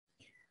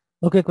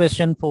Okay,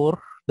 question 4.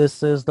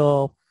 This is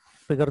the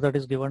figure that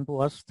is given to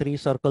us. Three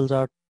circles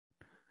are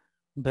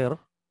there.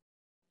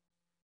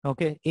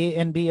 Okay, A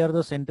and B are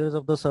the centers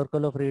of the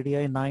circle of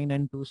radii 9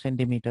 and 2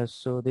 centimeters.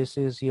 So this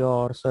is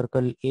your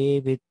circle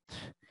A with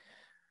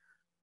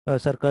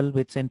circle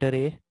with center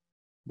A.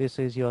 This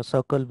is your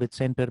circle with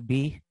center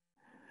B,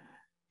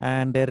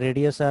 and their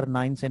radius are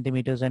 9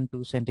 centimeters and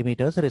 2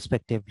 centimeters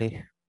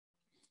respectively.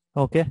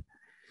 Okay.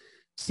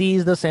 C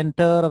is the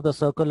center of the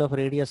circle of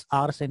radius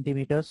r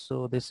centimeters.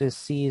 So this is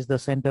C is the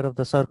center of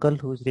the circle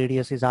whose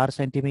radius is r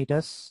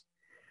centimeters,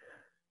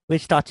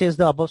 which touches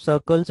the above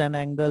circles and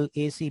angle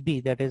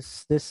ACB. That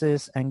is, this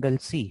is angle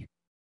C,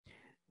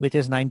 which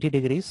is 90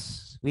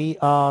 degrees. We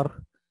are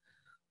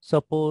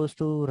supposed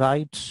to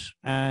write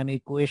an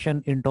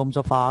equation in terms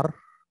of r,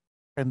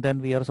 and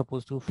then we are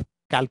supposed to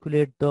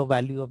calculate the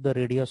value of the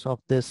radius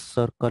of this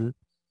circle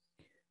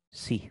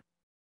C.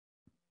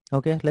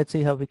 Okay, let's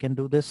see how we can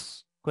do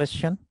this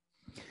question.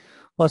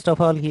 First of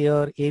all,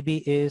 here AB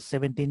is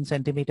 17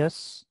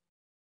 centimeters.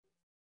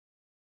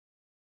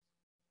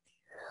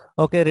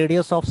 Okay,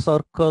 radius of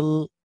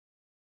circle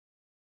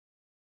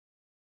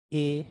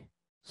A,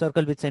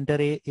 circle with center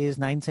A, is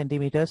 9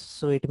 centimeters.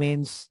 So it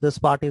means this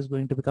part is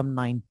going to become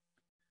 9.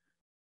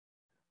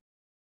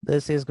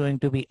 This is going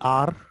to be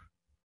R.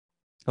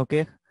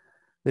 Okay,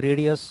 the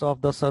radius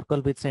of the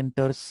circle with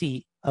center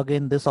C,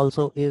 again this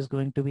also is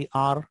going to be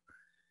R,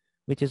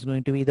 which is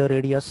going to be the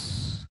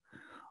radius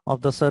of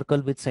the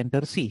circle with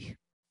center C.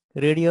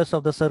 Radius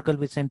of the circle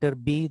with center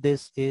B,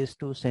 this is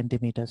 2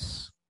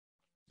 centimeters.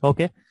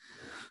 Okay,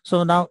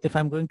 so now if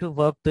I'm going to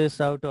work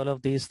this out, all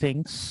of these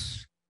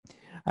things,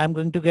 I'm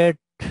going to get,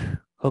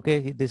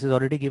 okay, this is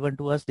already given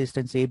to us.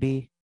 Distance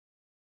AB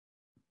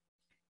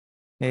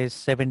is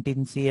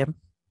 17 cm.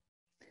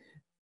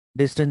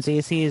 Distance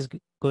AC is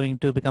going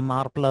to become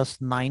r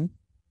plus 9.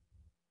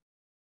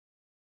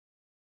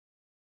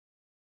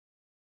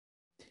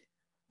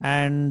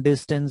 And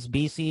distance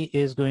BC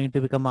is going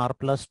to become r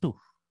plus 2.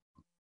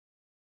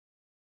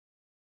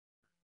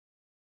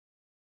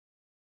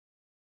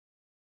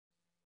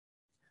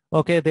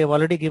 Okay, they've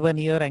already given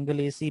here angle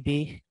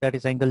ACB, that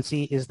is angle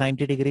C, is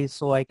 90 degrees,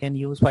 so I can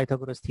use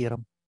Pythagoras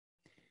theorem.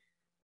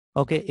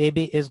 Okay,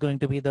 AB is going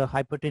to be the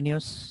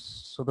hypotenuse,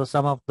 so the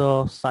sum of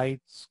the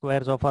side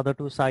squares of other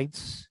two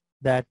sides,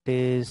 that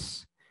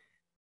is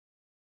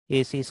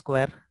AC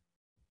square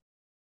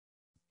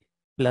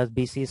plus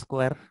BC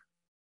square.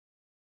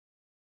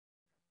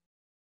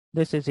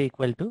 This is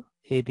equal to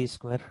AB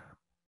square.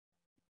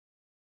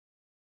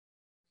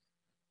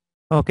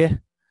 Okay,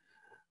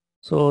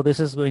 so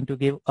this is going to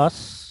give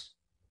us,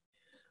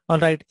 all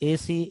right,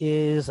 AC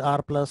is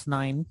r plus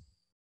 9,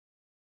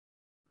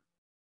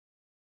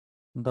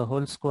 the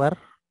whole square.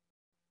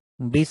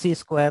 BC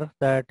square,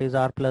 that is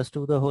r plus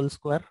 2, the whole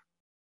square.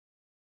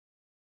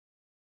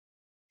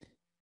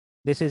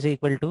 This is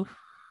equal to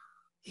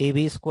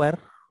AB square,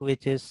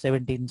 which is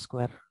 17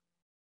 square.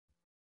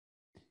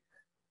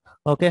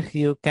 Okay,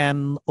 you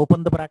can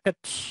open the bracket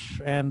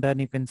and then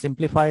you can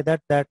simplify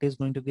that. That is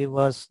going to give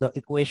us the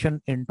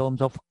equation in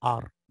terms of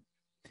r.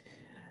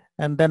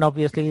 And then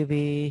obviously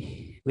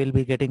we will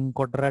be getting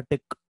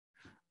quadratic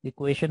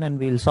equation, and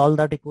we'll solve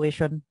that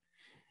equation.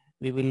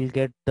 We will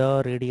get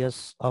the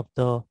radius of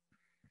the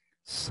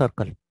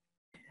circle.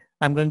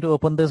 I'm going to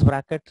open this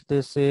bracket.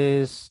 This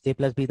is a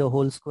plus b the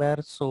whole square.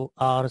 So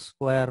r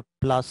square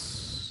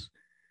plus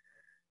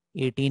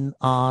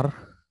 18r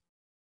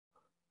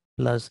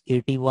plus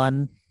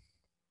 81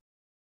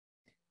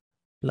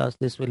 plus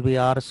this will be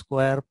r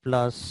square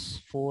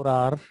plus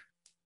 4r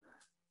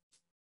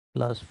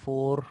plus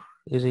 4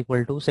 is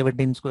equal to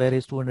 17 square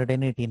is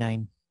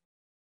 289.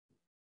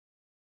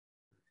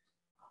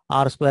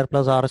 R square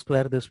plus r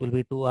square, this will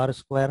be 2r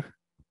square.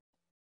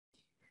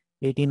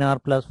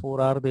 18r plus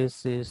 4r,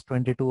 this is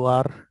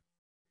 22r.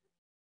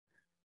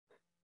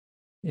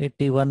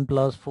 81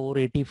 plus 4,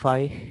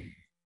 85.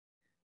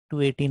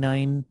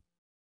 289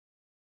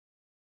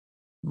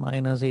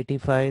 minus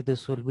 85,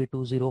 this will be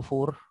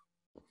 204.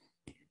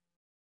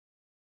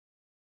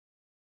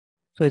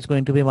 So it's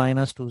going to be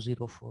minus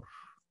 204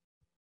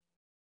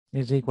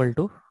 is equal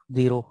to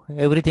 0.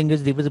 Everything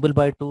is divisible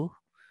by 2.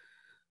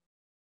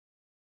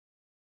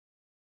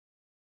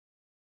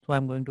 So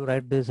I'm going to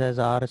write this as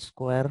r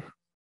square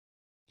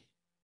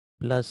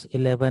plus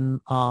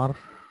 11r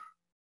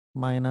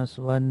minus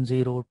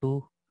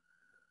 102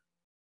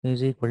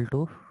 is equal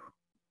to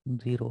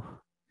 0.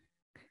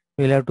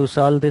 We'll have to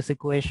solve this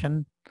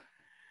equation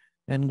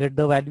and get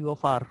the value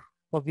of r.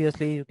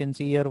 Obviously, you can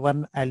see here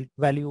one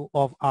value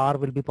of r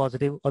will be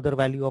positive, other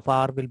value of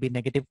r will be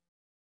negative.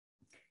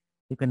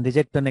 You can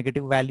reject the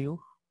negative value,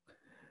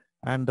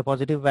 and the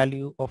positive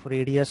value of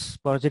radius,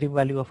 positive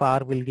value of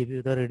r will give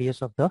you the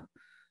radius of the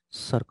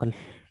circle.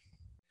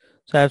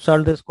 So I have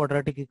solved this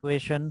quadratic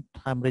equation.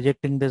 I'm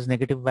rejecting this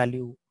negative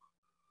value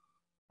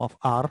of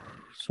r.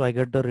 So I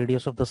get the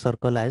radius of the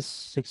circle as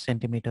 6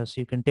 centimeters.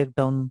 You can take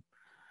down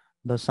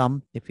the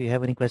sum. If you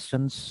have any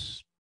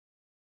questions,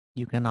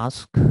 you can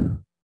ask.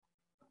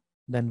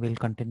 Then we'll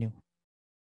continue.